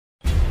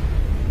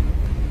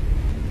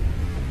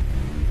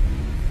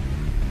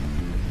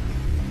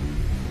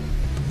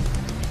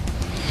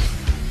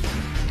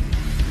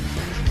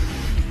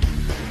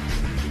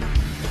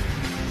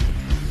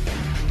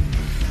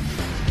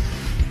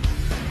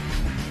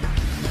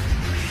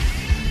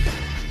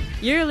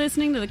You're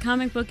listening to the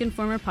Comic Book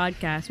Informer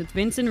podcast with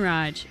Vince and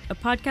Raj, a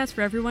podcast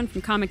for everyone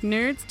from comic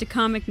nerds to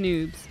comic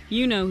noobs.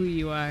 You know who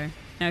you are.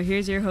 Now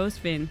here's your host,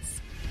 Vince.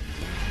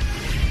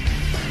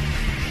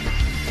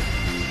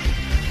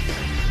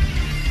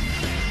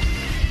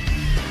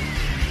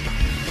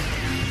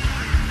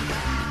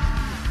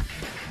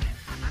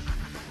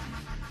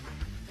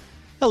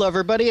 Hello,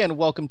 everybody, and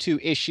welcome to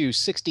issue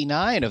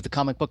 69 of the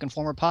Comic Book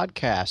Informer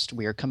podcast.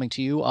 We are coming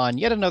to you on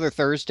yet another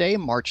Thursday,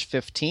 March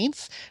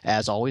 15th.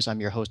 As always,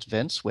 I'm your host,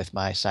 Vince, with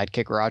my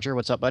sidekick, Roger.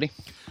 What's up, buddy?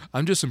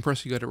 I'm just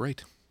impressed you got it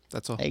right.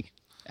 That's all. Hey,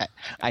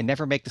 I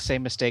never make the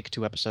same mistake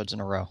 2 episodes in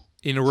a row.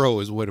 In a row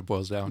is what it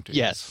boils down to.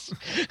 Yes.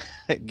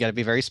 Got to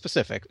be very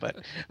specific,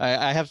 but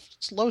I have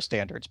low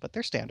standards, but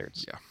they're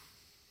standards. Yeah.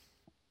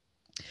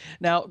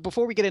 Now,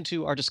 before we get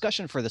into our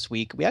discussion for this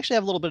week, we actually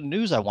have a little bit of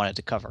news I wanted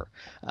to cover.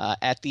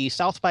 At the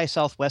South by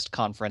Southwest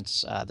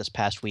conference this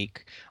past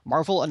week,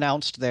 Marvel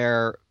announced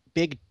their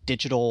big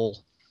digital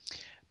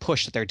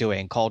push that they're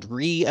doing called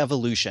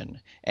Re-Evolution,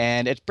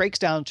 and it breaks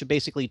down to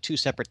basically 2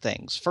 separate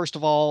things. First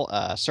of all,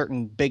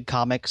 certain big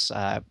comics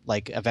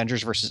like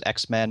Avengers vs.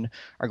 X-Men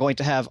are going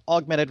to have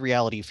augmented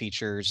reality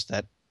features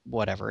that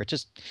whatever. It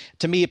just,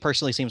 to me, it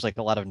personally seems like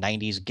a lot of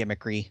 90s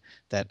gimmickry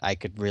that I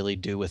could really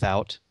do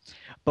without.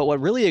 But what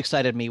really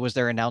excited me was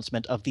their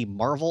announcement of the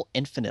Marvel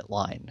Infinite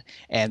line.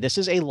 And this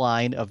is a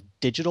line of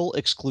digital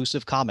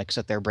exclusive comics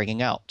that they're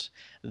bringing out.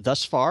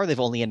 Thus far, they've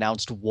only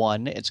announced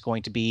one. It's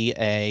going to be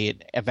a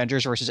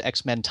Avengers vs.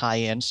 X-Men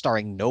tie-in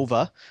starring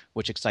Nova,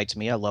 which excites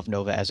me. I love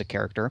Nova as a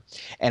character.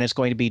 And it's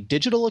going to be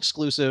digital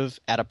exclusive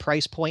at a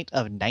price point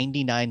of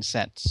 99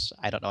 cents.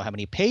 I don't know how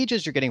many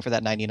pages you're getting for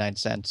that 99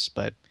 cents,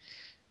 but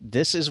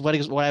this is what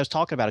I was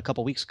talking about a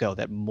couple weeks ago,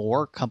 that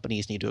more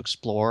companies need to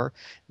explore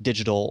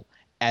digital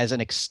as an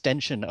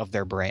extension of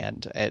their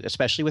brand,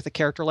 especially with a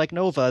character like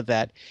Nova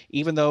that,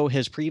 even though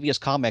his previous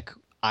comic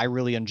I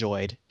really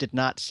enjoyed, did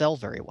not sell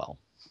very well.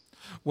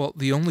 Well,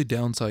 the only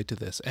downside to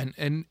this,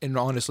 and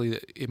honestly,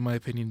 in my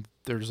opinion,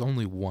 there's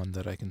only one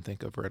that I can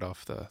think of right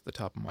off the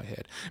top of my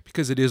head,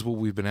 because it is what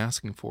we've been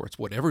asking for. It's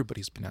what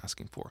everybody's been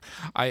asking for.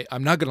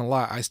 I'm not going to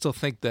lie. I still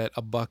think that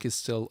 $1 is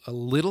still a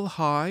little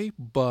high,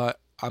 but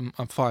I'm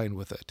fine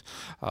with it.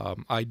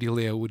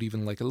 Ideally, I would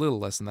even like a little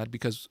less than that,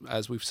 because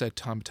as we've said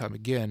time and time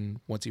again,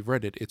 once you've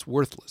read it, it's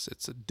worthless.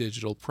 It's a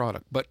digital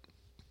product, but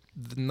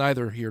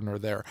neither here nor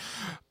there.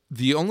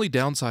 The only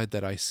downside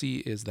that I see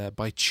is that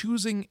by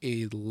choosing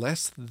a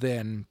less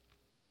than,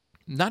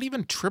 not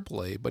even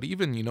AAA, but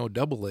even,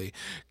 AA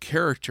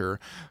character,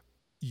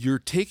 you're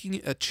taking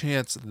a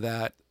chance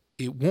that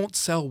it won't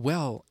sell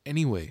well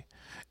anyway.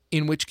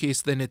 In which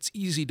case, then it's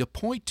easy to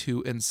point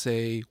to and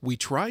say, we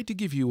tried to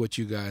give you what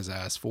you guys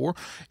asked for.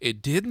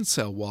 It didn't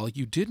sell well.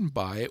 You didn't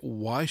buy it.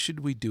 Why should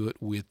we do it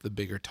with the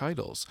bigger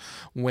titles?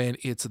 When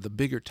it's the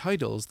bigger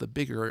titles, the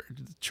bigger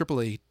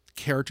AAA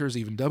characters,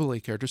 even AA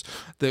characters,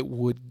 that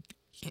would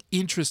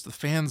interest the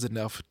fans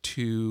enough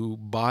to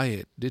buy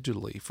it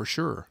digitally, for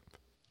sure.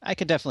 I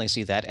could definitely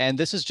see that. And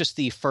this is just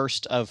the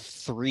first of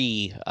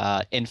 3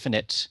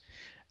 Infinite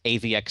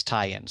AVX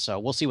tie-in, so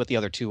we'll see what the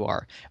other 2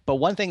 are. But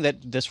one thing that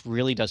this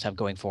really does have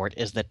going for it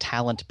is the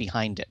talent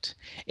behind it.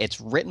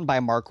 It's written by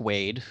Mark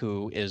Waid,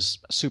 who is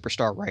a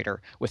superstar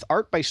writer, with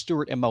art by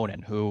Stuart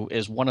Immonen, who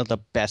is one of the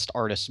best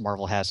artists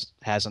Marvel has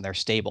in their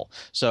stable.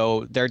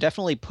 So they're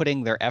definitely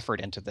putting their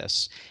effort into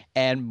this.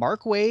 And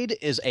Mark Waid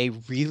is a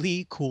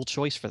really cool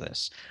choice for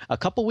this. A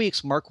couple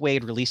weeks, Mark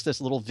Waid released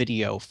this little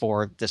video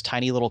for this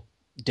tiny little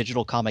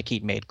digital comic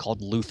he'd made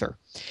called Luther.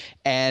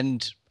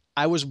 And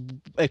I was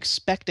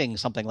expecting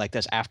something like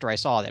this after I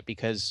saw that,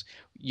 because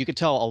you could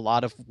tell a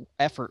lot of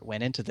effort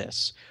went into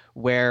this,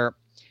 where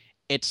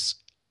it's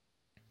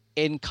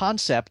in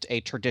concept a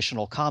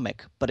traditional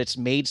comic, but it's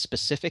made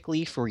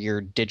specifically for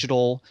your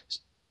digital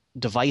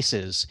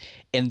devices,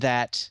 in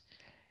that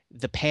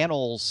the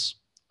panels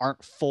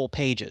aren't full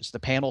pages. The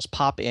panels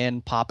pop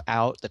in, pop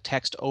out, the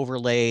text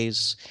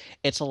overlays.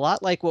 It's a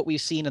lot like what we've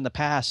seen in the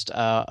past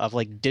of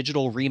like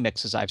digital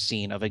remixes I've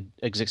seen of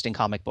existing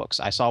comic books.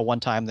 I saw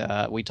one time,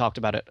 we talked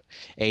about it,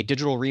 a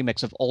digital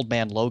remix of Old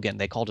Man Logan.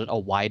 They called it a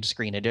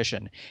widescreen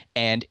edition,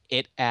 and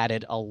it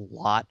added a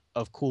lot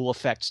of cool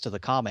effects to the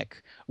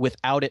comic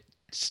without it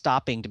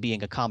stopping to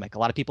being a comic. A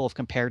lot of people have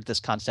compared this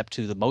concept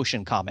to the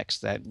motion comics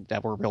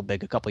that were real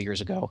big a couple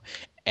years ago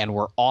and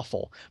were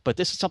awful. But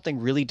this is something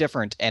really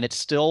different, and it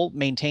still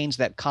maintains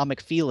that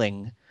comic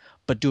feeling,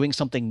 but doing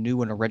something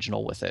new and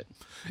original with it.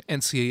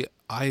 And see,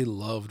 I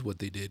loved what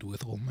they did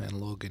with Old Man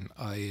Logan.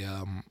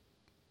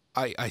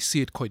 I see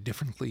it quite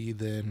differently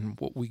than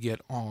what we get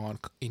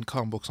in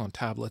comic books on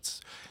tablets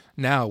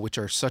now, which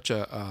are such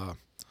a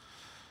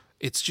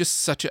it's just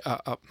such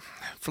a,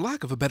 for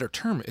lack of a better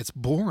term, it's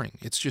boring.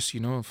 It's just,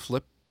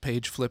 flip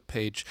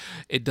page.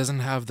 It doesn't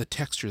have the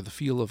texture, the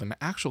feel of an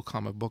actual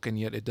comic book, and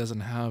yet it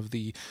doesn't have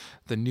the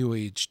new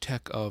age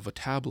tech of a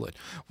tablet.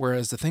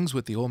 Whereas the things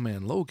with the Old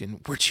Man Logan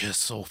were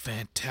just so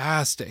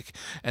fantastic.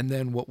 And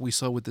then what we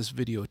saw with this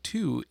video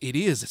too,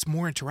 it's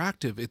more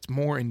interactive. It's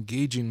more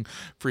engaging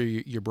for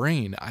your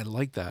brain. I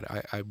like that.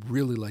 I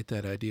really like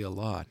that idea a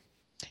lot.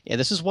 Yeah,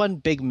 this is one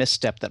big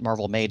misstep that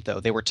Marvel made, though.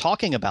 They were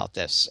talking about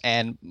this,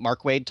 and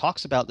Mark Waid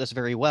talks about this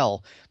very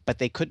well, but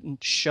they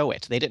couldn't show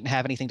it. They didn't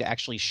have anything to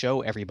actually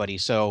show everybody.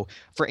 So,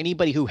 for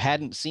anybody who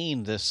hadn't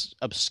seen this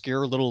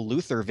obscure little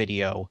Luther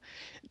video,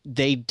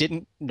 they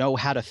didn't know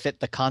how to fit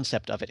the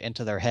concept of it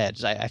into their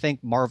heads. I think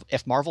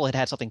if Marvel had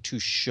had something to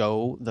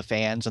show the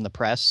fans and the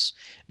press,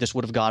 this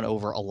would have gone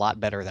over a lot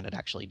better than it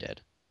actually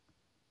did.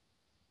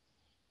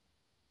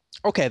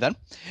 Okay, then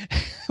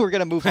we're going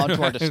to move on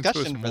to our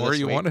discussion for more this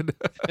you week. wanted.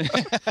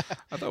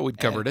 I thought we'd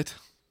covered it.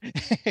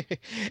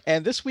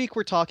 And this week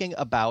we're talking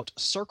about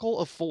Circle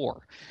of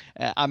Four.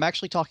 I'm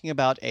actually talking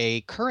about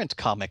a current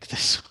comic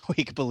this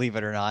week, believe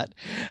it or not.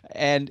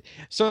 And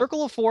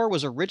Circle of Four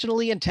was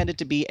originally intended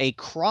to be a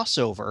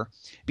crossover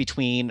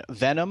between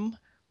Venom,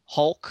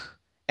 Hulk,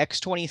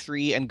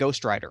 X-23, and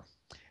Ghost Rider.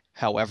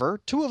 However,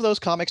 two of those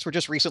comics were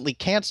just recently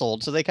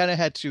canceled, so they kind of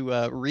had to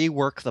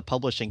rework the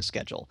publishing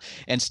schedule.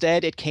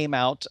 Instead, it came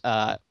out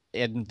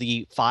in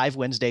the 5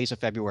 Wednesdays of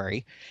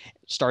February,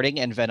 starting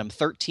in Venom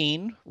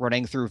 13,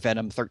 running through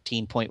Venom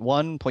 13.1,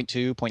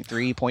 0.2,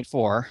 0.3,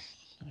 0.4.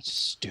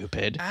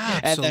 Stupid.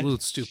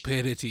 Absolute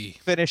stupidity.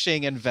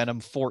 Finishing in Venom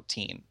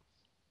 14.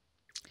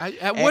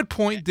 At what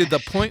point did the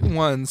point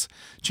ones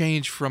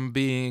change from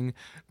being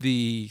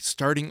the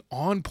starting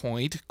on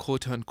point,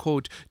 quote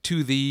unquote,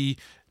 to the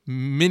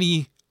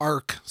mini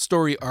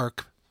story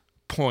arc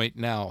point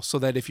now, so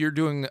that if you're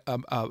doing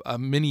a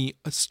mini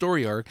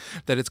story arc,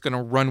 that it's going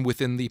to run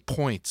within the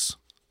points?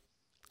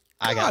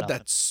 God,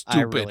 that's stupid.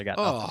 I really got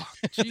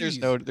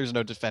nothing. There's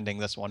no defending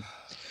this one.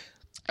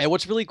 And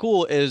what's really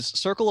cool is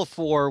Circle of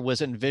Four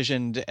was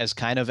envisioned as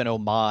kind of an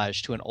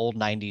homage to an old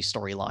 90s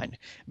storyline.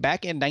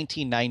 Back in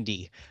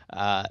 1990,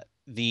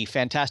 the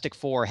Fantastic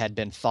Four had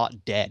been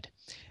thought dead.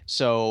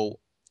 So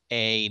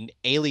an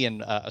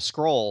alien, a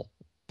Skrull,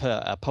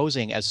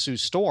 posing as Sue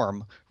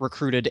Storm,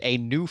 recruited a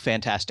new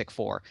Fantastic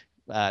Four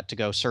to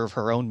go serve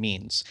her own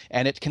means.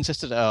 And it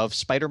consisted of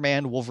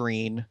Spider-Man,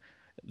 Wolverine,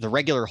 the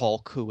regular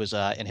Hulk, who was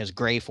in his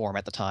gray form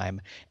at the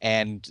time,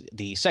 and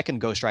the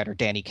second Ghost Rider,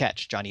 Danny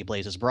Ketch, Johnny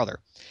Blaze's brother.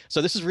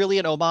 So this is really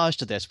an homage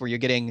to this, where you're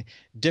getting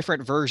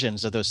different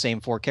versions of those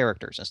same four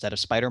characters. Instead of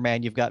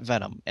Spider-Man, you've got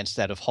Venom.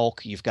 Instead of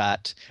Hulk, you've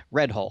got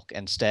Red Hulk.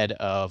 Instead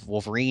of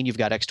Wolverine, you've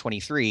got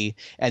X-23.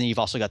 And then you've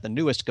also got the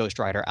newest Ghost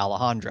Rider,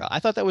 Alejandra. I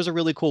thought that was a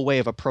really cool way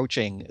of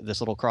approaching this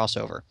little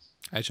crossover.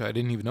 Actually, I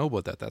didn't even know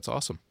about that. That's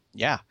awesome.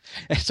 Yeah,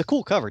 it's a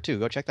cool cover too.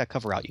 Go check that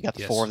cover out. You got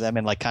the four of them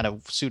in like kind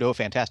of pseudo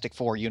Fantastic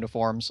Four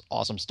uniforms.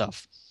 Awesome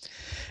stuff.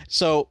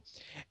 So,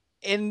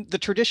 in the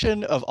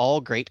tradition of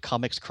all great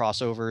comics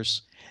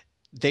crossovers,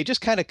 they just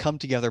kind of come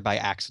together by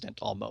accident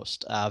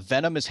almost.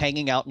 Venom is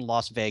hanging out in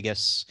Las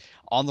Vegas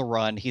on the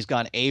run. He's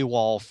gone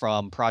AWOL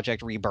from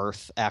Project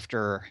Rebirth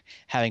after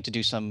having to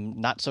do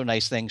some not so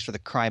nice things for the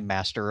Crime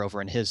Master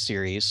over in his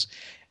series.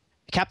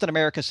 Captain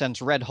America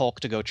sends Red Hulk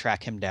to go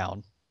track him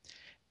down.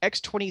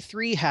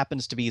 X-23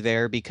 happens to be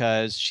there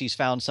because she's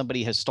found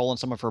somebody has stolen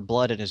some of her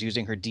blood and is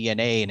using her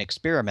DNA in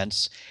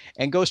experiments.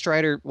 And Ghost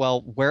Rider, well,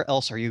 where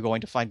else are you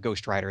going to find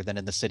Ghost Rider than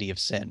in the City of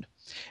Sin?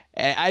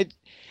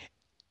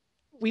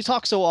 We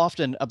talk so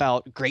often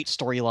about great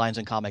storylines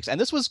in comics, and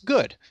this was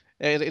good.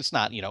 It's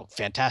not,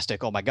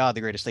 fantastic, oh my God,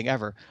 the greatest thing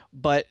ever.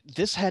 But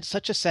this had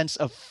such a sense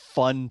of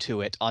fun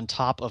to it on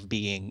top of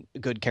being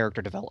good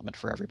character development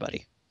for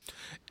everybody.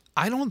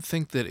 I don't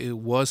think that it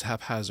was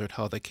haphazard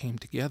how they came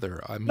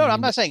together. I mean, no,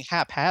 I'm not saying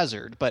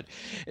haphazard, but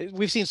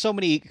we've seen so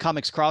many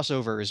comics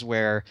crossovers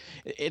where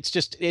it's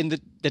just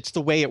it's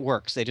the way it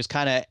works. They just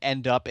kind of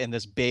end up in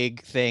this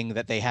big thing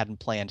that they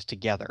hadn't planned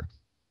together.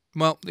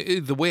 Well,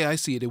 the way I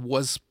see it, it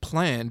was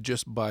planned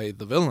just by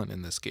the villain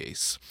in this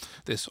case,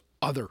 this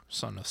other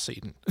son of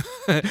Satan,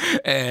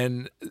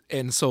 and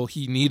so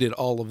he needed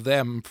all of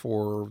them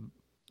for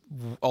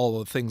all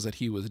the things that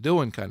he was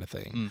doing, kind of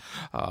thing.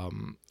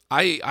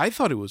 I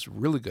thought it was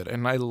really good,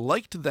 and I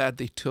liked that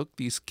they took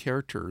these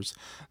characters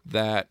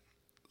that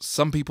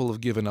some people have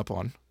given up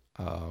on,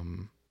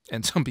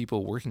 and some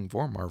people working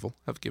for Marvel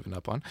have given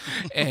up on,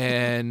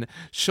 and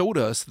showed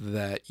us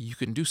that you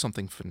can do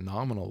something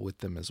phenomenal with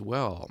them as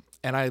well.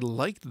 And I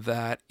liked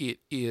that it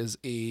is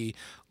a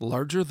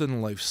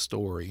larger-than-life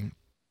story.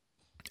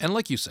 And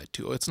like you said,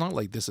 too, it's not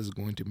like this is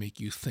going to make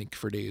you think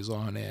for days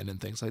on end and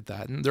things like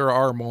that. And there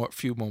are a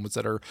few moments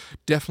that are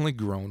definitely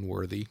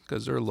groan-worthy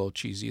because they're a little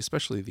cheesy,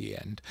 especially the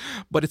end.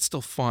 But it's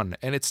still fun,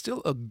 and it's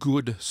still a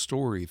good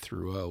story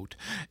throughout.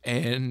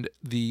 And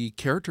the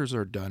characters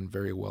are done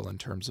very well in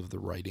terms of the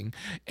writing,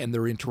 and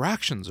their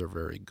interactions are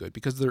very good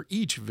because they're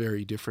each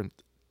very different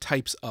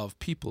types of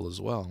people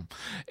as well.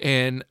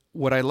 And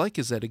what I like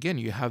is that, again,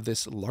 you have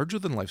this larger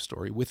than life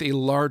story with a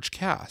large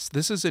cast.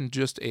 This isn't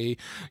just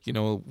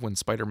when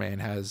Spider-Man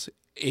has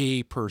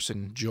a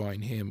person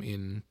join him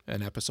in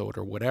an episode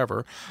or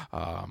whatever.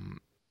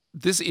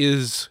 This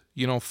is,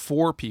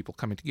 4 people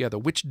coming together,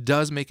 which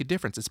does make a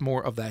difference. It's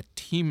more of that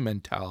team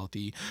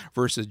mentality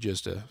versus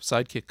just a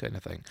sidekick kind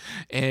of thing.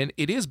 And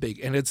it is big.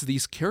 And it's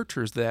these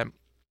characters that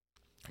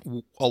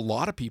a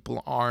lot of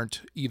people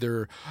aren't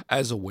either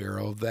as aware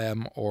of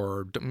them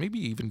or maybe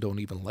even don't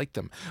even like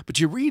them. But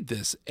you read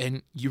this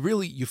and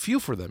you feel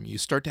for them. You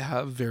start to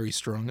have very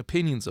strong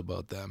opinions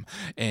about them.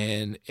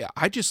 And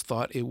I just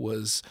thought it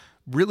was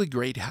really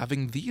great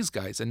having these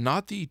guys and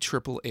not the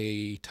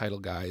AAA title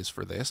guys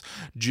for this,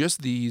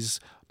 just these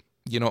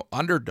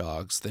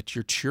underdogs that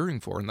you're cheering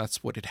for. And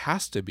that's what it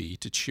has to be,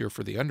 to cheer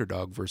for the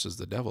underdog versus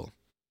the devil.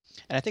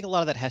 And I think a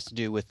lot of that has to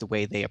do with the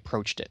way they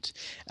approached it.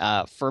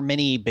 For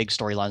many big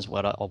storylines,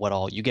 what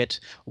all, you get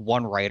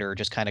one writer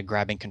just kind of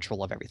grabbing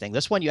control of everything.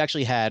 This one, you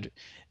actually had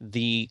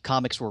the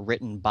comics were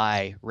written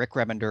by Rick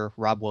Remender,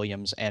 Rob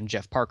Williams, and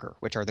Jeff Parker,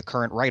 which are the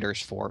current writers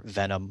for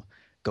Venom,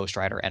 Ghost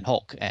Rider, and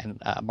Hulk. And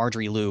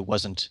Marjorie Liu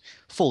wasn't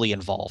fully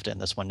involved in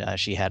this one.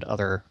 She had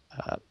other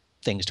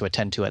things to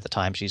attend to at the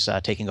time. She's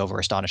taking over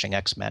Astonishing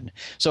X-Men.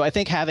 So I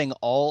think having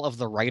all of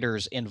the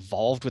writers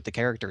involved with the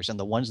characters and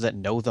the ones that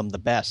know them the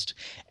best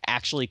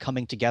actually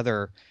coming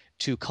together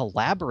to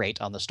collaborate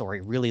on the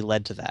story really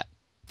led to that.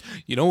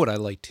 You know what I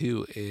like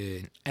too,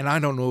 and I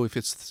don't know if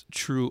it's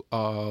true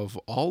of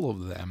all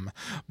of them,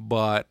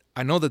 but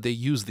I know that they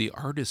use the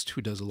artist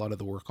who does a lot of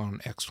the work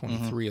on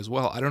X-23 as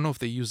well. I don't know if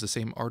they use the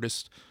same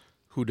artist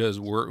who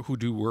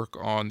do work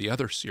on the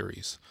other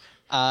series.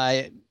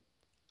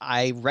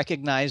 I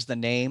recognize the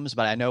names,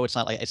 but I know it's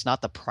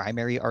not the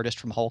primary artist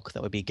from Hulk.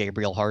 That would be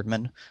Gabriel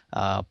Hardman.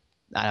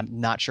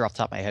 I'm not sure off the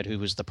top of my head who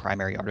was the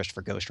primary artist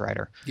for Ghost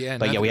Rider. Yeah,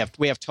 but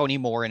we have Tony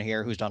Moore in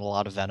here who's done a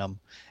lot of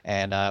Venom,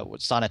 and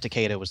Sana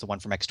Takeda was the one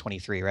from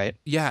X-23, right?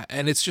 Yeah,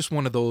 and it's just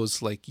one of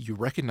those, like, you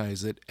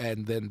recognize it,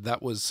 and then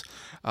that was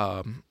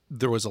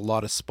there was a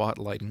lot of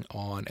spotlighting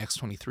on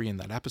X-23 in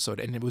that episode,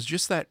 and it was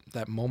just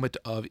that moment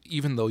of,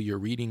 even though you're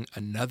reading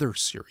another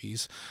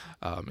series,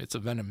 it's a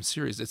Venom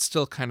series, it's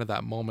still kind of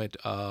that moment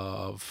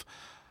of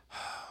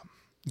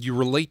you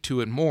relate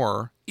to it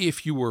more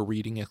if you were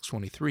reading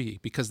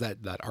X-23, because that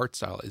art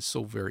style is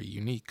so very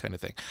unique, kind of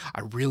thing.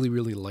 I really,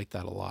 really like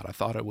that a lot. I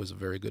thought it was a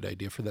very good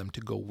idea for them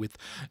to go with,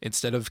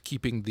 instead of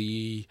keeping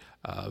the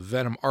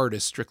Venom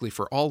artist strictly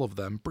for all of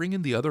them, bring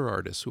in the other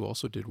artists who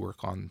also did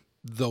work on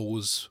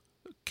those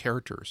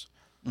characters.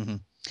 Mm-hmm.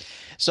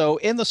 So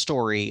in the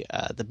story,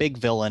 the big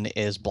villain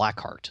is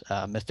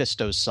Blackheart,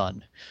 Mephisto's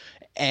son.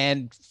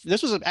 And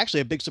this was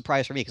actually a big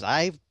surprise for me,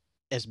 because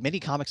as many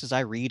comics as I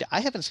read,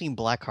 I haven't seen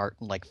Blackheart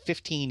in like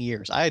 15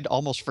 years. I had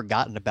almost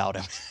forgotten about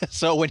him.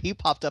 So when he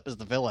popped up as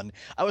the villain,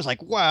 I was like,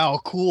 wow,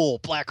 cool,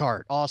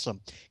 Blackheart,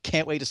 awesome.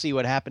 Can't wait to see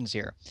what happens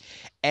here.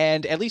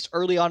 And at least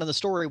early on in the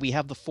story, we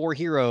have the four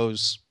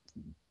heroes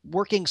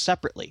working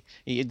separately.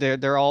 They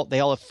all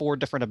have four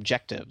different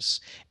objectives,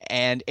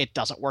 and it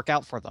doesn't work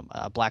out for them.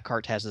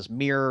 Blackheart has this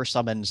mirror,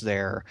 summons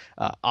their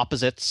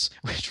opposites,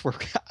 which were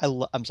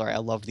I'm sorry, I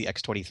loved the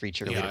X-23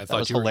 cheerleader. Yeah, that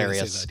was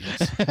hilarious.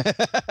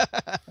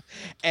 Yes.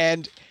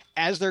 And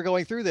as they're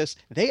going through this,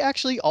 they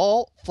actually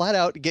all flat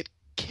out get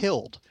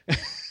killed.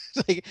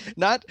 Like,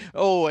 not,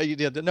 oh, you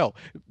did, no.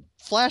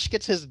 Flash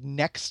gets his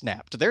neck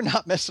snapped. They're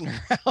not messing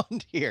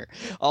around here.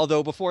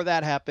 Although before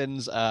that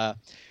happens,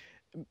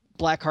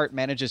 Blackheart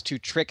manages to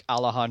trick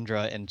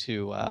Alejandra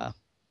into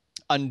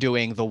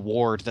undoing the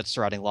ward that's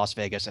surrounding Las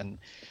Vegas and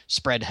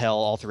spread hell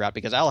all throughout,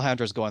 because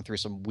Alejandra's going through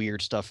some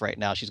weird stuff right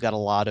now. She's got a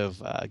lot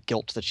of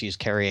guilt that she's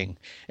carrying.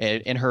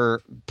 In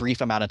her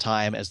brief amount of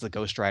time as the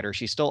Ghost Rider,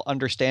 she's still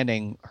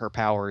understanding her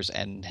powers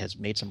and has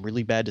made some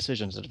really bad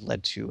decisions that have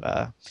led to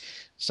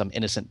some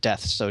innocent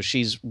deaths. So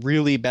she's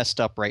really messed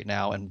up right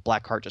now, and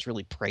Blackheart just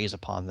really preys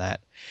upon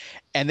that.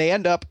 And they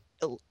end up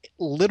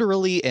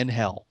literally in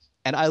hell.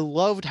 And I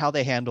loved how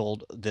they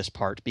handled this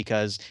part,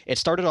 because it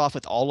started off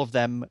with all of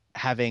them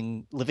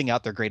living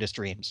out their greatest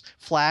dreams.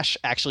 Flash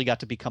actually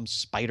got to become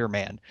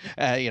Spider-Man.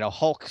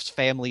 Hulk's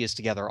family is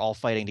together, all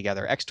fighting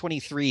together.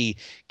 X-23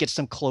 gets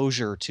some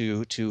closure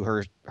to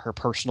her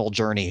personal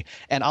journey.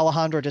 And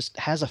Alejandra just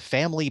has a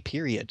family,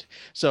 period.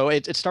 So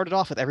it started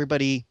off with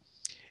everybody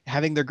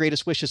having their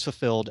greatest wishes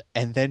fulfilled,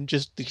 and then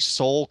just the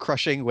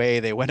soul-crushing way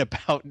they went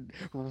about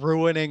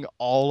ruining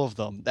all of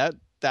them.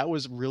 That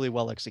was really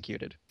well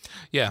executed.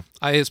 Yeah,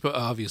 I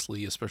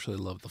obviously especially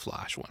love the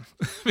Flash one,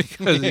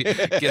 because he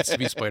gets to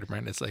be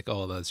Spider-Man. It's like,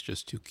 oh, that's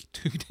just too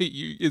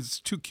it's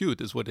too cute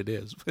is what it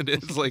is. But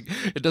it's like,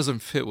 it doesn't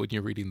fit when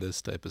you're reading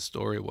this type of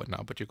story or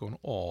whatnot, but you're going,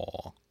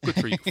 oh, good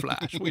for you,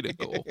 Flash. Way to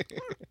go.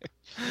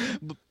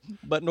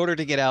 But in order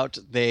to get out,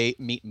 they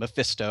meet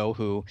Mephisto,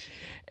 who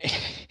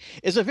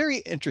is a very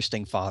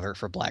interesting father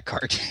for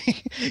Blackheart.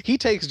 He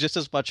takes just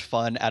as much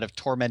fun out of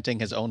tormenting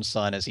his own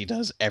son as he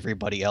does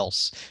everybody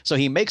else. So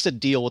he makes a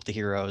deal with the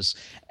heroes,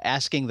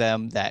 asking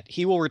them that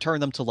he will return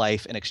them to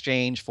life in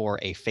exchange for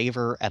a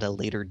favor at a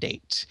later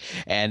date.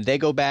 And they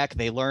go back,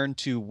 they learn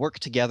to work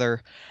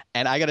together.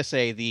 And I got to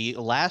say, the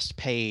last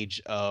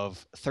page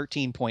of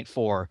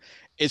 13.4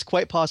 is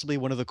quite possibly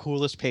one of the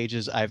coolest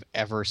pages I've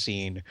ever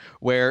seen,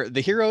 where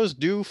the heroes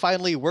do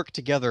finally work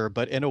together,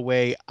 but in a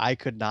way I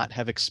could not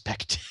have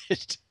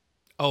expected.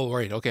 Oh,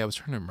 right. Okay, I was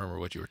trying to remember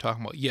what you were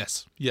talking about.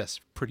 Yes,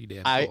 pretty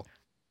damn cool.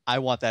 I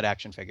want that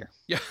action figure.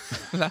 Yeah,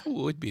 that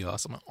would be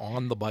awesome.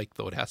 On the bike,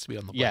 though. It has to be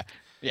on the bike.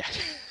 Yeah.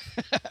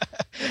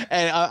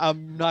 And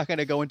I'm not going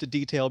to go into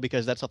detail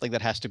because that's something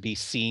that has to be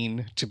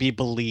seen to be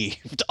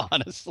believed,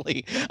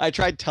 honestly. I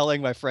tried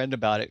telling my friend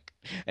about it,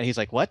 and he's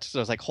like, what? So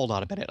I was like, hold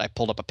on a minute. I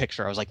pulled up a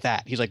picture. I was like,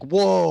 that. He's like,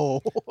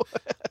 whoa.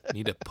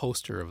 Need a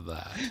poster of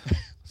that.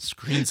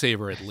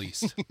 Screensaver, at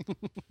least.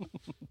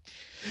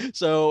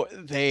 So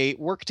they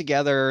work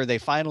together. They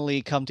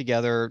finally come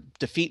together,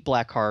 defeat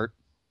Blackheart.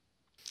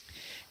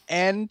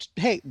 And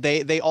hey,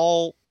 they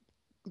all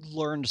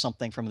learned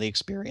something from the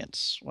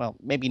experience. Well,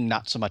 maybe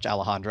not so much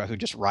Alejandra, who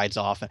just rides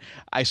off.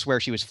 I swear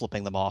she was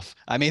flipping them off.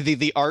 I mean,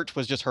 the art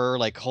was just her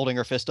like holding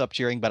her fist up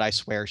cheering, but I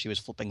swear she was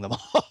flipping them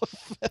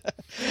off.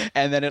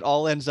 And then it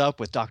all ends up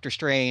with Doctor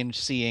Strange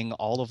seeing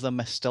all of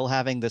them still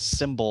having this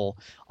symbol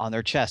on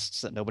their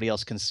chests that nobody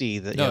else can see,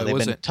 that No, they've it been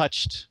wasn't.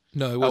 touched.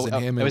 No, it wasn't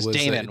him. It was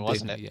Damon,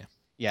 wasn't Damon, it? Yeah.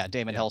 Yeah,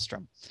 Damon Yeah.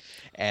 Hellstrom.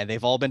 And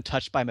they've all been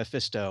touched by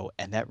Mephisto,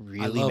 and that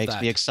really love makes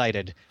that. me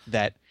excited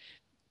that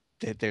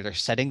they're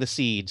setting the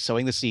seeds,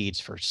 sowing the seeds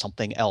for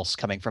something else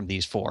coming from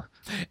these four.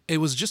 It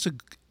was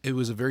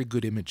a very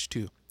good image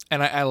too,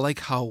 and I like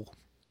how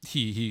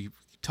he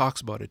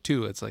talks about it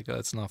too. It's like,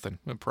 it's nothing,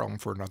 a problem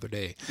for another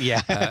day.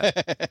 Yeah.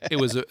 It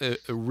was a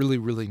really,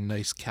 really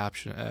nice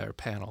caption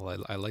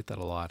panel. I like that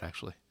a lot,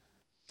 actually.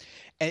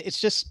 And it's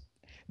just,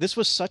 this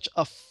was such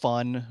a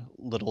fun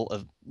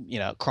little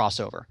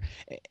crossover.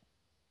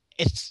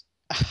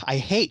 I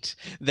hate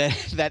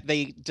that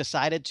they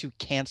decided to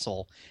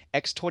cancel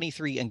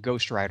X-23 and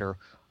Ghost Rider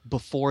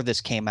before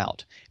this came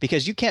out,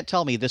 because you can't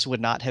tell me this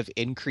would not have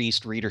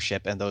increased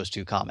readership in those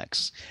two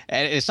comics.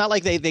 And it's not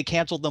like they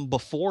canceled them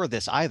before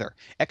this either.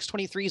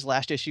 X-23's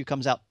last issue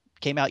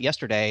came out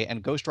yesterday,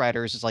 and Ghost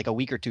Rider's is like a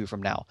week or two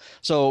from now.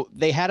 So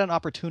they had an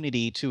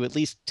opportunity to at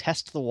least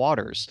test the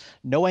waters,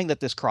 knowing that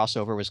this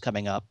crossover was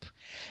coming up,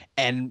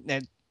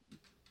 and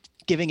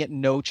giving it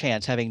no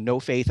chance, having no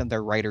faith in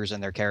their writers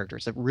and their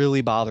characters. It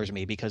really bothers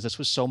me because this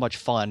was so much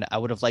fun. I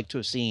would have liked to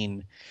have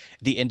seen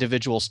the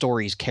individual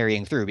stories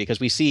carrying through, because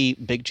we see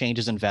big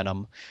changes in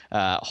Venom.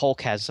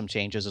 Hulk has some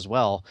changes as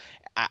well.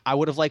 I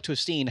would have liked to have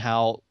seen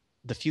how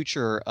the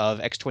future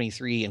of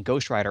X-23 and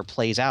Ghost Rider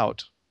plays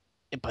out,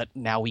 but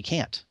now we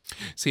can't.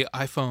 See,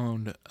 I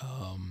found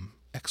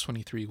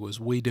X-23 was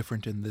way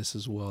different in this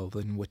as well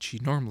than what she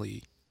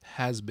normally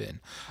has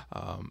been.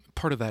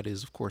 Part of that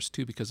is, of course,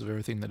 too, because of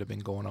everything that had been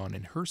going on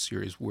in her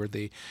series, where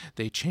they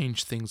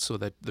changed things so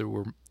that there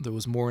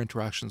was more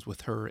interactions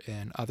with her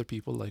and other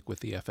people, like with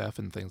the FF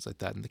and things like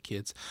that, and the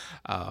kids,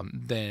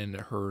 than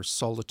her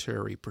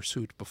solitary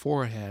pursuit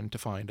beforehand to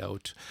find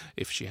out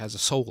if she has a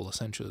soul,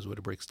 essentially, is what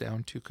it breaks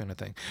down to, kind of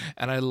thing.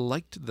 And I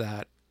liked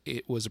that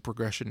it was a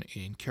progression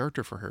in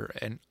character for her.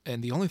 And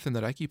the only thing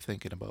that I keep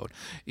thinking about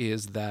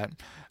is that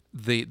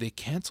they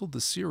canceled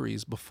the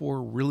series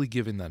before really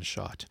giving that a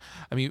shot.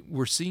 I mean,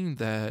 we're seeing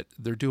that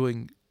they're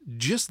doing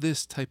just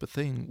this type of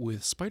thing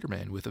with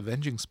Spider-Man, with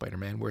Avenging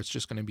Spider-Man, where it's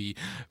just going to be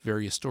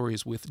various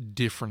stories with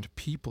different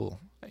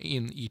people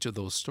in each of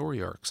those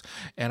story arcs.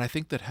 And I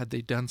think that had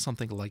they done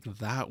something like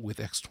that with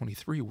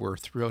X-23, where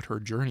throughout her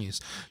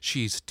journeys,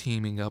 she's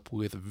teaming up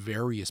with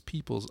various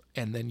peoples,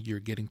 and then you're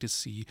getting to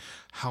see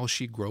how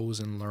she grows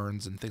and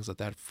learns and things like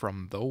that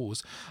from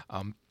those,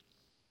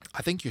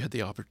 I think you had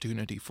the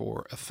opportunity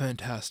for a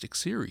fantastic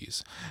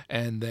series.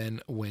 And then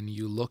when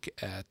you look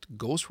at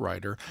Ghost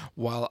Rider,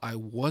 while I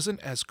wasn't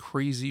as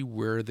crazy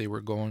where they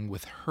were going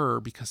with her,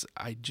 because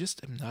I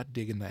just am not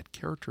digging that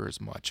character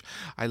as much,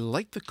 I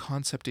liked the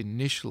concept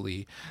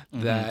initially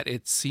that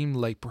it seemed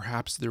like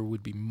perhaps there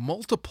would be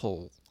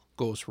multiple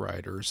Ghost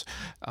Riders.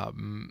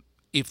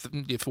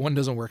 If one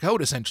doesn't work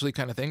out, essentially,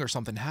 kind of thing, or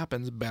something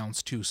happens,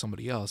 bounce to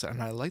somebody else.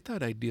 And I like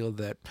that idea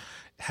that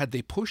had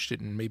they pushed it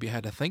and maybe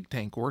had a think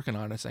tank working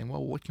on it, saying,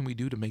 well, what can we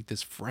do to make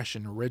this fresh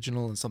and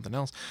original and something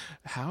else?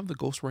 Have the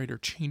Ghost Rider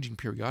changing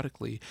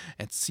periodically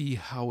and see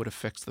how it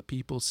affects the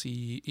people,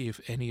 see if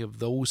any of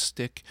those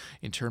stick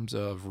in terms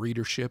of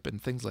readership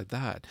and things like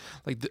that.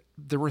 Like,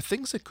 there were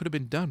things that could have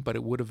been done, but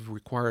it would have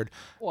required...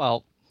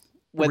 Well,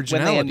 when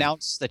they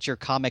announce that your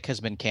comic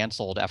has been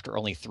canceled after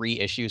only 3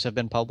 issues have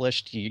been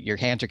published, your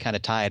hands are kind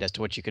of tied as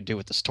to what you could do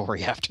with the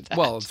story after that.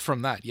 Well,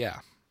 from that, yeah.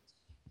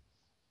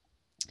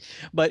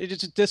 But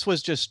this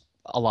was just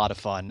a lot of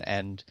fun,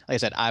 and like I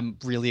said, I'm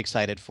really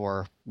excited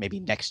for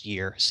maybe next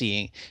year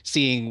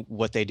seeing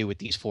what they do with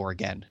these 4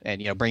 again,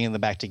 and bringing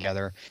them back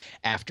together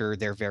after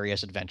their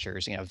various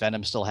adventures.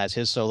 Venom still has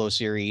his solo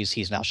series.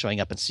 He's now showing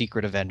up in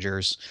Secret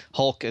Avengers.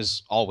 Hulk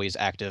is always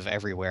active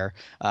everywhere.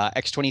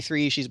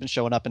 X-23, she's been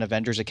showing up in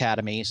Avengers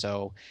Academy,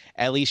 so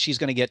at least she's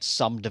going to get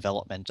some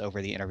development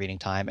over the intervening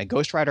time. And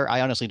Ghost Rider,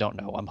 I honestly don't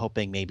know. I'm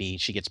hoping maybe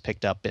she gets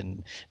picked up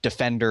in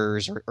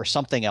Defenders or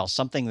something else,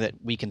 something that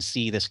we can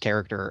see this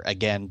character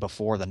again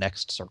before the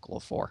next Circle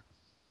of 4.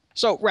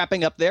 So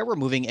wrapping up there, we're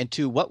moving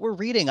into what we're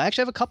reading. I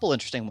actually have a couple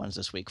interesting ones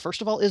this week.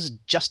 First of all is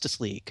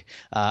Justice League.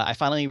 I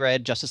finally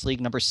read Justice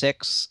League number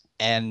 6,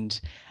 and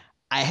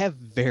I have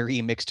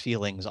very mixed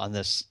feelings on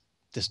this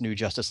new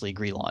Justice League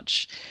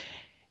relaunch.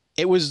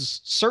 It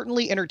was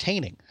certainly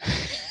entertaining.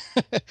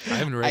 I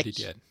haven't read it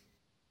yet.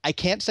 I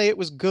can't say it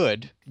was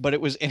good, but it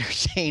was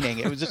entertaining.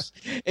 It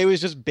was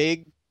just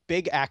big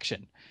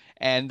action.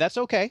 and that's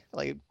okay.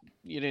 Like,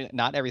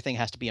 not everything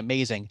has to be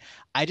amazing.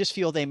 I just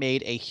feel they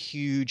made a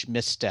huge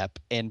misstep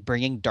in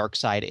bringing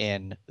Darkseid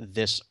in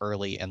this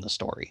early in the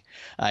story.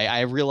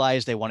 I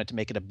realized they wanted to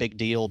make it a big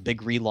deal,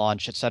 big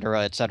relaunch, et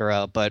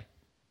cetera, but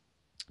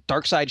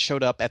Darkseid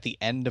showed up at the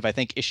end of, I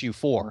think, issue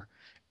 4,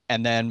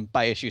 and then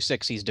by issue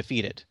 6 he's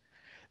defeated.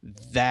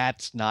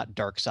 That's not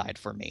Darkseid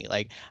for me.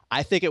 Like,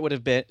 I think it would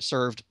have been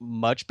served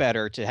much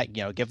better to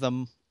give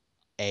them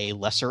a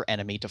lesser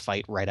enemy to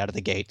fight right out of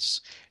the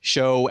gates.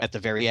 Show at the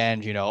very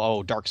end,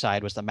 oh,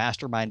 Darkseid was the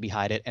mastermind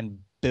behind it, and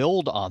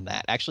build on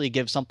that. Actually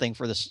give something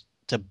for this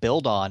to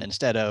build on,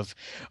 instead of,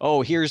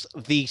 oh, here's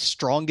the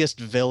strongest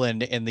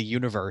villain in the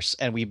universe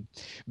and we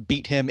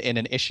beat him in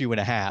an issue and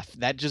a half.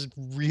 That just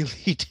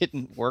really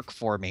didn't work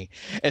for me,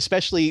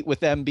 especially with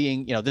them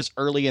being, this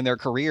early in their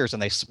careers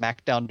and they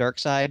smacked down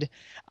Darkseid.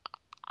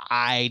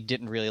 I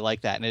didn't really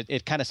like that. And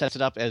it kind of sets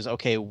it up as,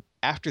 okay,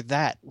 after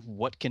that,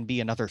 what can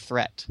be another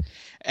threat?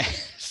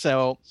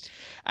 So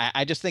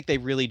I just think they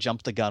really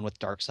jumped the gun with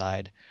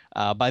Darkseid.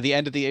 By the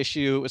end of the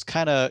issue, it was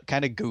kind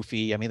of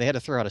goofy. I mean, they had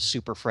to throw out a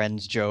Super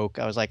Friends joke.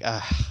 I was like,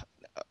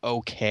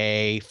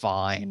 okay,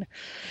 fine.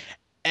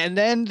 And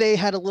then they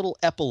had a little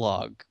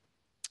epilogue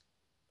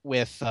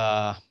with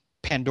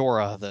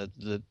Pandora,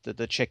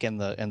 the chick in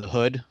the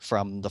hood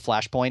from the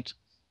Flashpoint,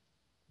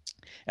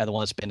 and the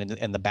one that's been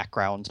in the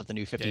backgrounds of the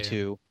New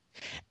 52,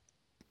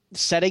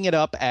 setting it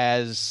up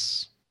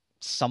as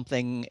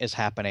something is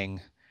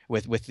happening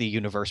with the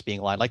universe being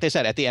aligned. Like they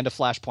said, at the end of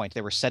Flashpoint,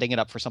 they were setting it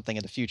up for something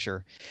in the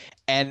future.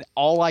 And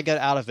all I got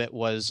out of it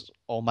was,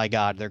 oh my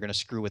God, they're going to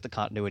screw with the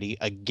continuity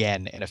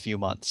again in a few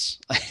months.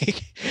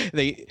 Like,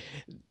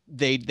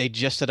 they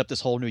just set up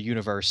this whole new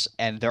universe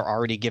and they're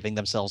already giving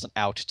themselves an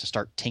out to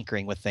start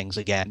tinkering with things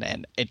again.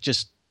 And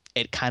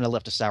it kind of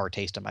left a sour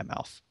taste in my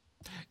mouth.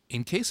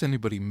 In case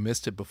anybody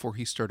missed it before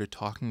he started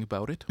talking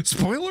about it,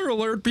 spoiler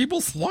alert, people,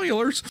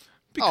 spoilers,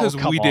 because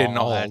we didn't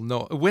all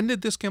know. When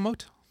did this come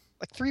out?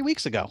 Like 3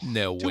 weeks ago.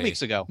 No way. 2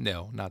 weeks ago.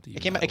 No, not the. It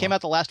came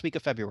out the last week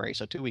of February,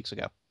 so 2 weeks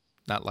ago.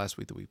 Not last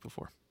week, the week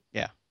before.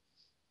 Yeah.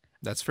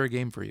 That's fair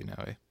game for you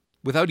now, eh?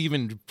 Without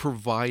even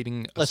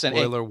providing a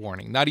spoiler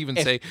warning. Not even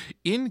say,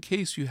 in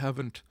case you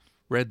haven't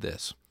read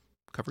this,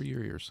 cover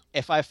your ears.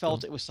 If I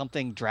felt it was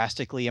something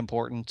drastically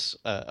important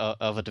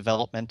of a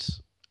development,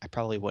 I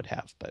probably would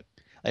have. But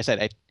like I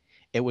said,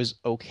 it was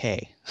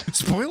okay.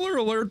 Spoiler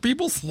alert,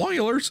 people,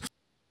 spoilers.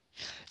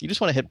 You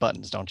just want to hit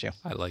buttons, don't you?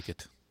 I like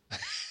it.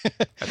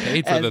 I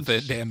paid for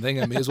the damn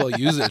thing. I may as well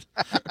use it.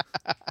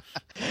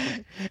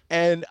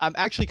 And I'm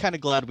actually kind of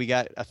glad we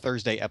got a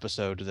Thursday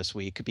episode this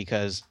week,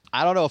 because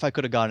I don't know if I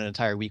could have gone an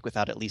entire week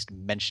without at least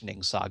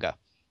mentioning Saga.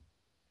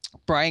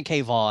 Brian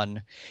K.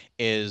 Vaughan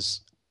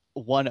is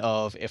one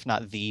of, if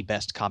not the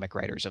best comic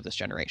writers of this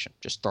generation.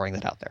 Just throwing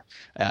that out there.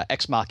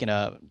 Ex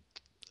Machina,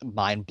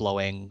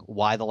 mind-blowing.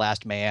 Why the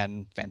Last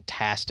Man,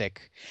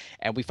 fantastic.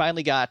 And we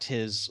finally got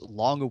his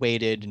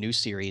long-awaited new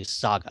series,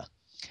 Saga.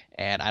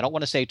 And I don't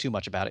want to say too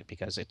much about it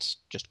because it's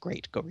just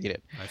great. Go read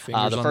it. My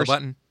fingers on the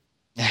button.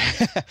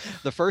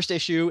 The first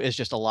issue is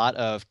just a lot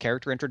of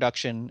character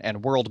introduction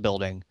and world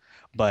building.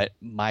 But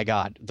my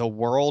God, the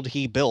world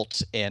he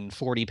built in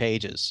 40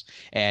 pages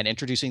and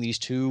introducing these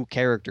two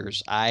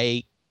characters,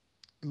 I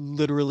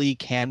literally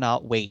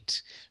cannot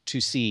wait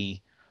to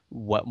see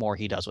what more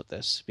he does with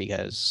this,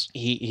 because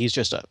he's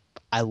just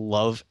I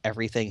love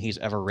everything he's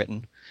ever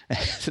written.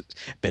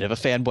 Bit of a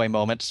fanboy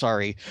moment,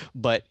 sorry,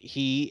 but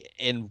he,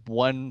 in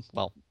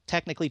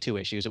technically 2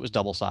 issues, it was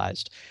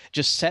double-sized,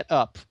 just set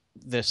up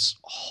this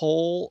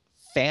whole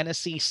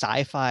fantasy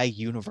sci-fi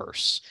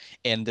universe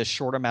in this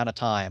short amount of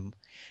time.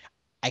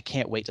 I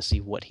can't wait to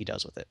see what he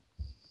does with it.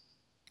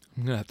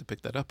 I'm gonna have to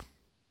pick that up.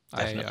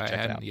 Definitely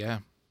check it out. Yeah,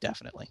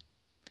 definitely.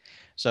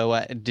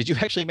 So, did you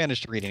actually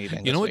manage to read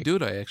anything? You know what, week?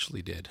 Dude? I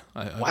actually did.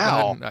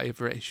 Wow.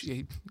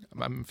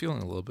 I'm feeling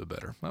a little bit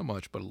better. Not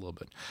much, but a little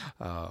bit.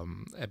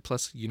 And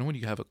plus, when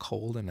you have a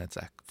cold and it's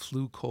a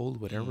flu cold,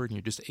 whatever, and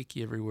you're just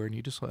achy everywhere, and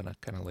you just want to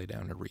kind of lay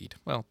down and read.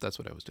 Well, that's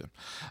what I was doing.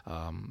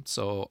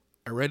 So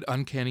I read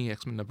Uncanny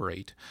X-Men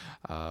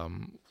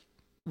 #8,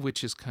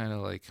 which is kind of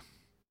like,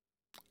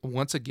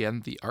 once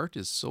again, the art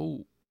is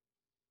so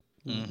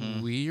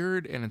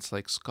weird, and it's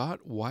like, Scott,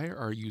 why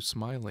are you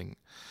smiling?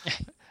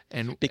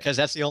 And because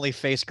that's the only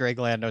face Greg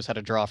Land knows how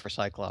to draw for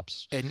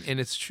Cyclops. And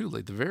it's true,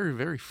 like the very,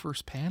 very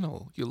first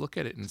panel, you look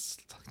at it and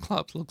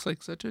Cyclops looks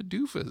like such a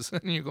doofus.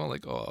 And you're going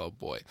like, oh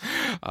boy.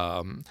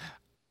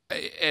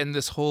 And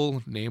this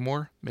whole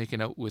Namor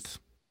making out with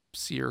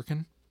sea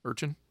urchin.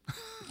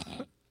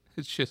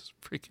 It's just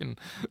freaking,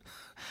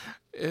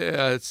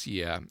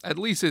 at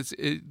least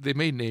they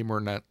made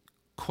Namor not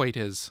quite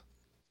as,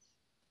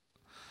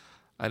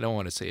 I don't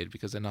want to say it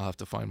because then I'll have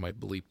to find my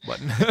bleep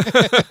button.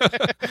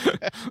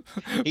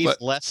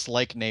 He's less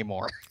like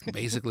Namor.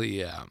 Basically,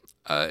 yeah.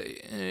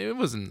 It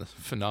wasn't a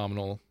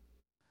phenomenal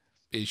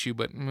issue,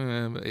 but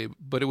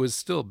it was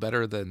still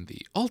better than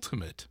the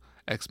Ultimate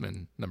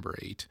X-Men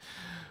 #8,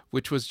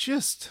 which was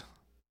just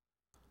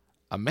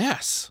a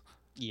mess.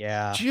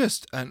 Yeah.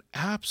 Just an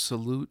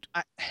absolute.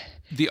 I,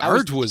 The I was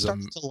art was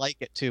starting to like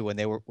it too when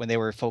they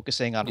were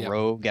focusing on yeah.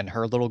 Rogue and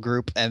her little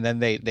group, and then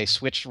they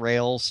switched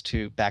rails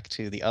to back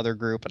to the other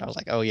group, and I was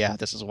like, oh yeah,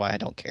 this is why I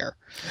don't care.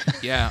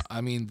 Yeah,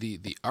 I mean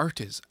the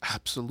art is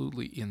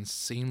absolutely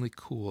insanely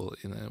cool.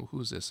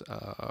 Who's this?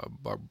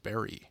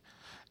 Barberi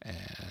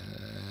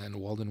and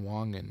Walden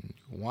Wong and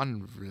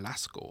Juan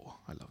Velasco.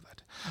 I love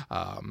that.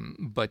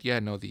 But yeah,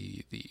 no,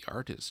 the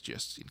art is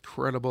just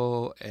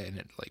incredible, and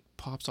it like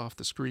pops off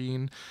the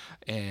screen,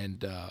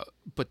 and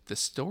but the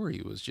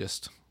story was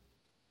just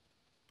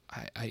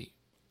I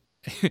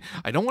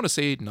I don't want to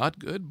say not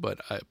good, but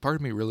part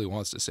of me really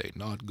wants to say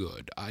not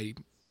good. I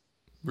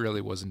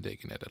really wasn't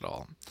digging it at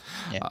all.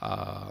 Yeah.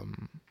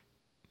 Um,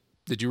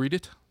 did you read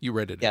it? You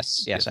read it?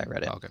 Yes, I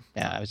read it. Okay.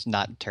 Yeah, I was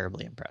not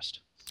terribly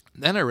impressed.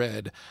 Then I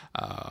read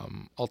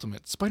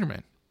Ultimate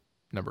Spider-Man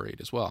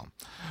 #8 as well,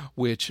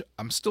 which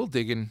I'm still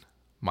digging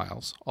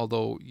Miles,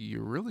 although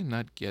you're really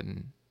not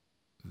getting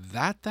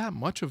that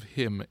much of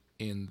him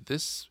in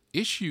this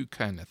issue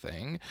kind of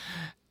thing,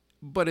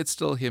 but it's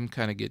still him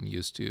kind of getting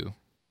used to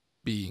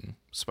being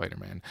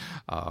Spider-Man.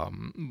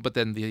 But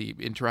then the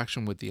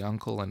interaction with the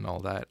uncle and all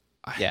that.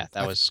 Yeah,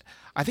 that was.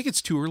 I think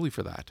it's too early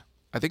for that.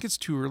 I think it's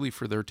too early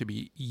for there to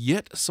be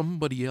yet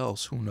somebody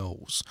else who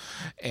knows,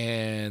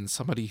 and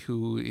somebody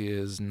who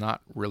is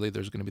not really.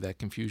 There's going to be that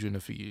confusion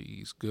if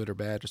he's good or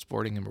bad or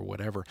supporting him or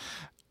whatever.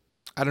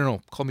 I don't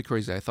know. Call me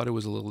crazy. I thought it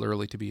was a little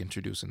early to be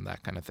introducing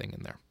that kind of thing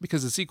in there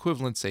because it's the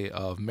equivalent, say,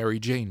 of Mary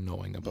Jane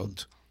knowing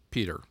about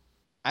Peter.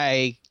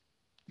 I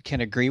can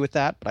agree with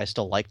that, but I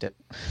still liked it.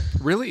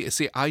 Really?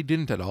 See, I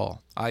didn't at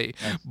all.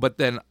 But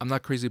then I'm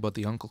not crazy about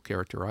the uncle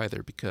character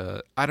either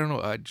because I don't know.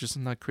 I just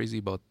am not crazy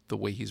about the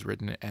way he's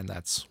written and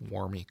that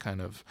swarmy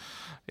kind of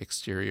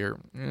exterior.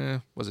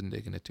 Wasn't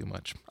digging it too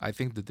much. I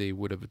think that they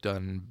would have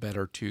done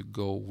better to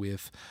go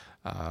with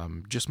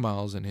just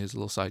Miles and his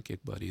little sidekick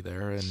buddy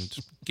there and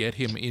get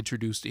him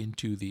introduced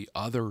into the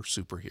other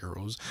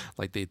superheroes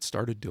like they'd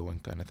started doing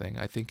kind of thing.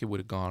 I think it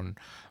would have gone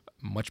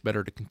much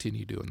better to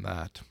continue doing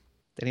that.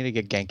 They need to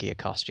get Genki a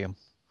costume.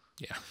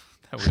 Yeah,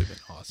 that would have been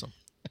awesome.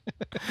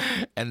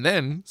 And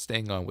then,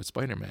 staying on with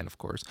Spider-Man, of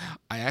course,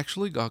 I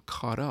actually got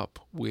caught up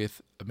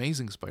with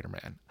Amazing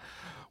Spider-Man,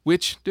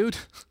 which, dude,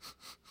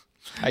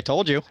 I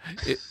told you.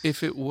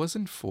 if it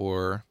wasn't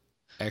for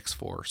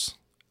X-Force,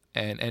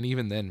 and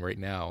even then, right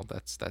now,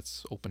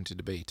 that's open to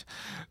debate,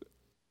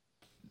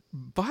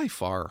 by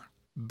far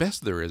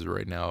best there is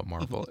right now at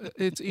Marvel.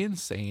 It's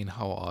insane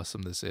how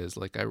awesome this is.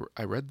 Like I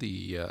read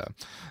the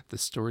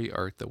story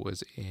arc that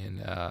was in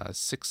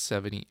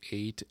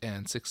 678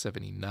 and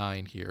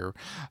 679 here.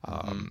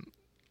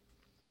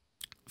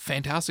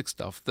 Fantastic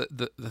stuff.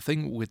 The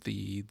thing with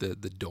the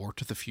door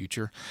to the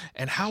future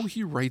and how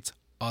he writes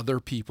other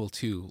people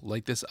too,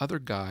 like this other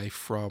guy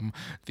from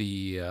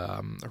the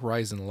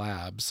Horizon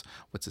Labs.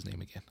 What's his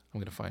name again? I'm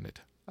gonna find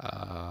it.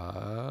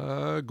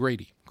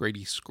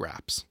 Grady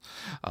Scraps.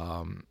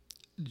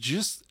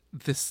 Just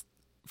this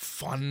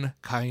fun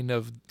kind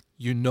of,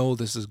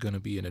 this is going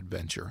to be an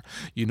adventure.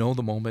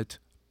 The moment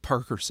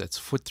Parker sets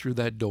foot through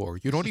that door,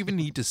 you don't even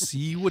need to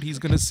see what he's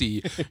going to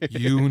see.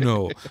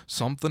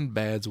 Something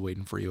bad's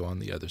waiting for you on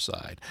the other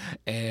side.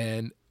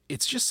 And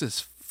it's just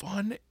this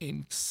fun,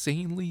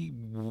 insanely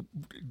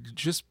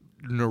just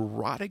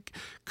neurotic,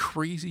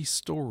 crazy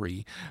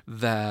story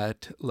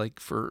that, like,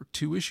 for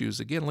 2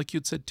 issues, again, like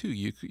you'd said too,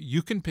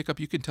 you can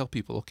tell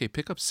people, okay,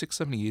 pick up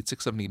 678,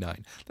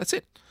 679. That's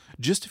it.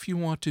 Just if you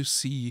want to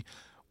see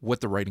what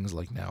the writing's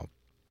like now.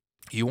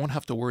 You won't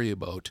have to worry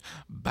about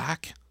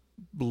back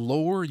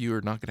lower.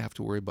 You're not going to have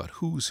to worry about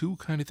who's who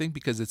kind of thing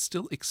because it's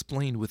still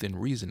explained within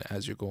reason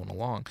as you're going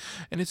along.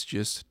 And it's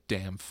just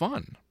damn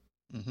fun.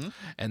 Mm-hmm.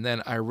 And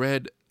then I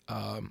read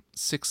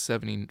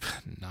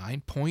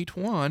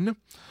 679.1,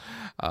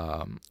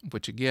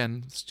 which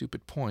again,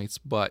 stupid points,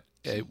 but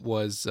it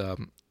was,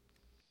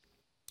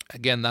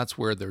 again, that's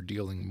where they're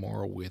dealing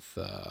more with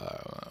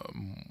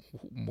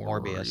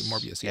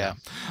Morbius. Yeah.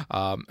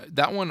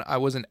 That one I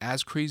wasn't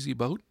as crazy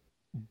about,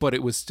 but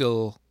it was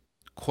still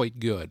quite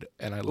good.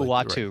 And I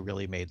liked Uatu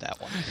really made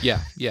that one. Yeah.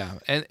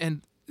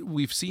 And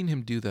we've seen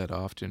him do that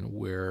often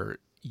where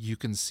you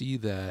can see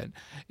that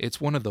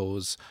it's one of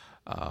those,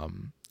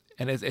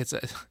 and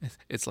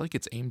it's like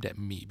it's aimed at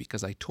me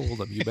because I told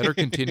him, you better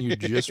continue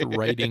just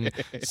writing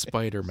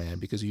Spider-Man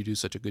because you do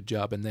such a good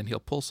job. And then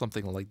he'll pull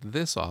something like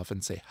this off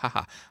and say,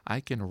 haha, I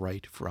can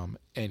write from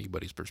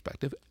anybody's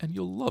perspective and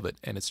you'll love it.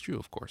 And it's true,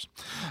 of course.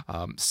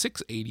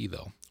 680,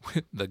 though,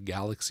 the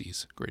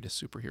galaxy's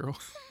greatest superhero,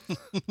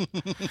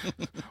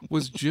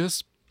 was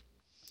just,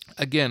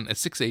 again, at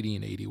 680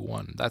 and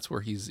 81. That's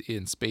where he's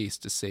in space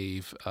to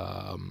save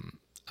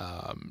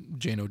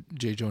J.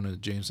 Jonah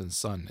Jameson's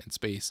son in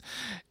space.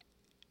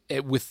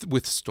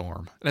 With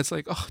Storm. And it's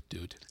like, oh,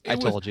 dude. I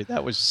told you,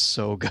 that was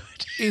so good.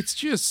 It's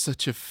just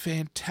such a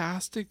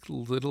fantastic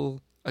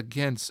little,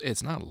 again,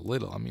 it's not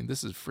little. I mean,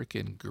 this is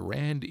freaking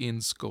grand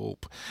in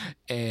scope.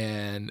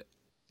 And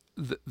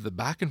the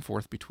back and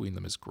forth between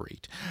them is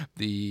great.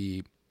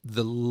 The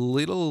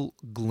little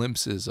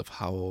glimpses of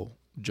how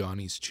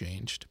Johnny's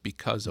changed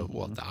because of,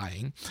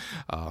 dying,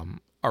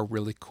 are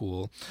really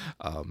cool.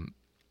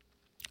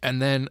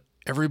 And then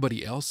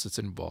everybody else that's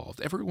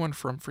involved, everyone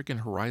from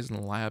freaking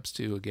Horizon Labs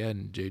to,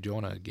 again, Jay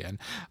Jonah again.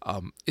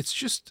 It's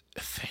just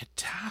a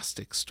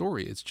fantastic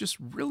story. It's just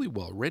really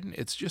well written.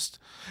 It's just,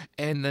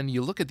 and then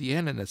you look at the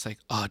end and it's like,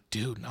 oh,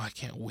 dude, no, I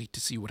can't wait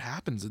to see what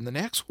happens in the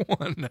next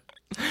one.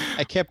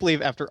 I can't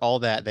believe after all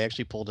that, they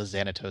actually pulled a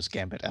Xanatos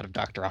gambit out of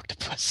Dr.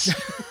 Octopus.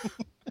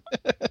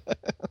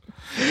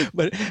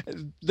 But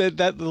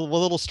that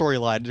little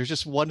storyline, there's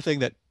just one thing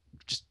that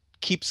just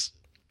keeps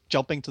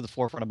jumping to the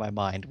forefront of my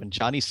mind. When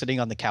Johnny's sitting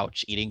on the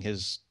couch eating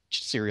his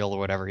cereal or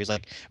whatever, he's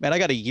like, man, I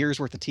got a year's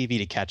worth of TV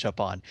to catch up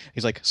on.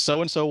 He's like,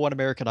 so-and-so won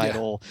American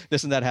Idol,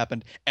 this and that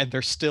happened, and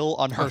they're still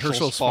on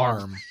Herschel's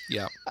farm.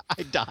 Yeah.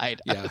 I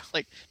died. Yeah. I was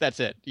like, that's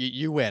it.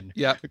 You win.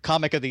 Yeah.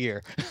 Comic of the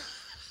year.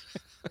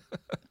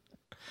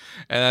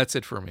 And that's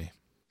it for me.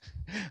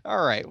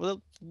 All right.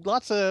 Well,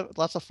 lots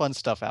of fun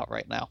stuff out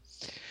right now.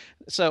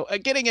 So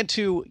getting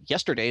into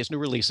yesterday's new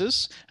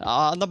releases,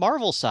 on the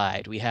Marvel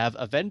side, we have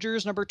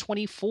Avengers number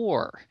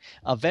 24,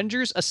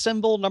 Avengers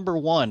Assemble number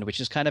 1, which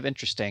is kind of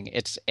interesting.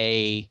 It's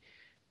a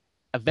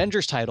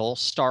Avengers title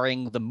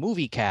starring the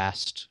movie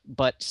cast,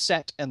 but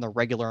set in the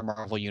regular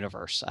Marvel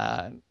universe.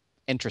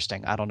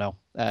 Interesting. I don't know.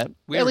 At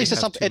least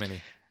it's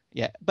something.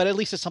 Yeah, but at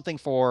least it's something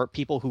for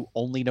people who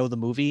only know the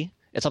movie.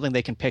 It's something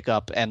they can pick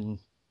up and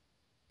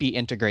be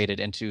integrated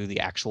into the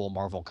actual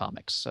Marvel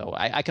comics. So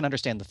I can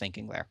understand the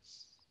thinking there.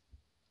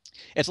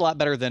 It's a lot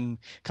better than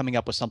coming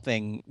up with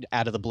something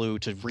out of the blue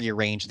to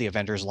rearrange the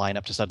Avengers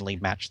lineup to suddenly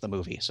match the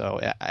movie. So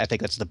I think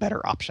that's the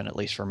better option, at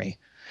least for me.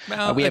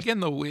 Well,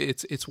 though,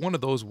 it's one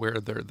of those where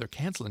they're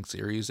canceling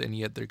series, and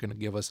yet they're going to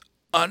give us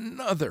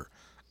another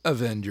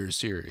Avengers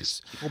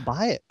series. People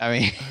buy it. I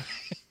mean,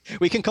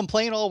 we can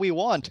complain all we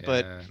want,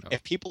 but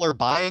if people are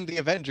buying the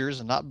Avengers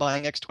and not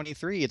buying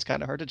X-23, it's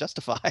kind of hard to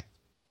justify.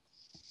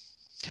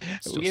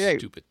 So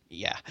stupid.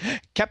 Yeah.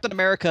 Captain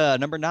America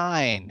number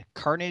 9,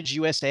 Carnage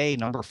USA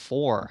number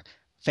 4,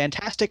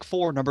 Fantastic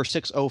Four number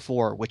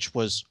 604, which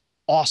was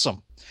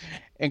awesome.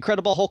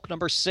 Incredible Hulk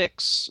number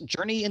 6,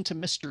 Journey into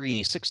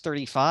Mystery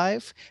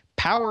 635,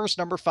 Powers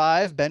number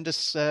 5,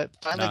 Bendis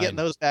finally 9. getting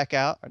those back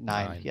out. 9.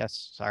 9.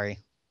 Yes, sorry.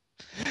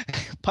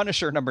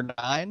 Punisher number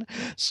 9,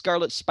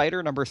 Scarlet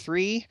Spider number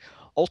 3,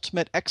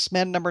 Ultimate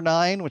X-Men number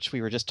 9, which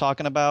we were just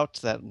talking about.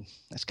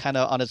 That's kind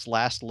of on its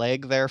last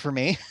leg there for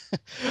me.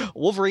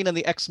 Wolverine and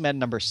the X-Men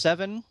number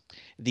 7,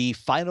 the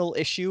final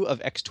issue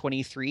of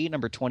X-23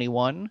 number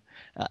 21,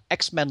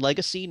 X-Men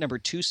Legacy number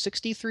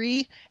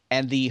 263,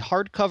 and the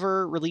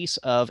hardcover release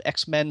of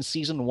X-Men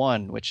Season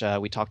 1, which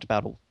we talked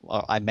about.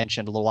 I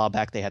mentioned a little while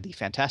back. They had the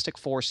Fantastic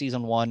Four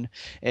Season 1.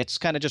 It's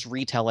kind of just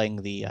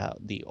retelling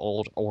the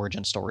old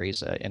origin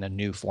stories in a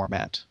new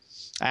format.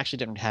 I actually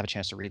didn't have a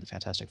chance to read the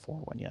Fantastic Four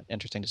one yet.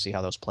 Interesting to see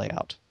how those play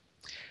out.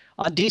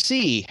 On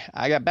DC,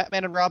 I got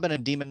Batman and Robin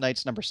and Demon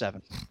Knights number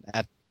 7.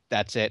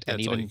 That's it. That's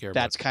and even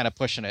that's about. kind of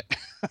pushing it.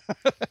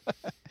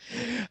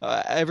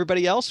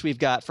 Everybody else, we've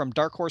got from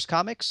Dark Horse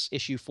Comics,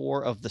 issue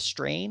 4 of The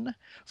Strain.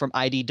 From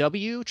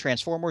IDW,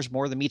 Transformers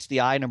More Than Meets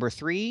the Eye number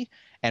 3.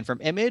 And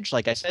from Image,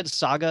 like I said,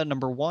 Saga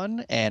number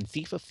 1 and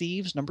Thief of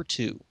Thieves number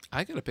 2.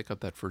 I got to pick up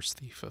that first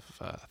Thief of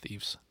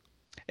Thieves.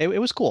 It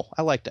was cool.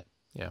 I liked it.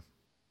 Yeah.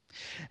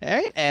 All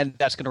right, and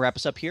that's going to wrap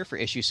us up here for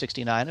issue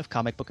 69 of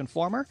Comic Book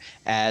Informer.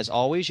 As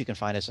always, you can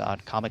find us on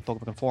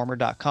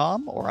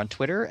comicbookinformer.com or on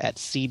Twitter at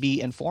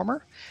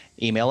CBInformer.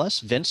 Email us,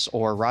 Vince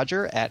or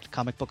Roger, at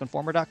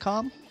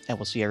comicbookinformer.com, and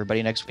we'll see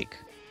everybody next week.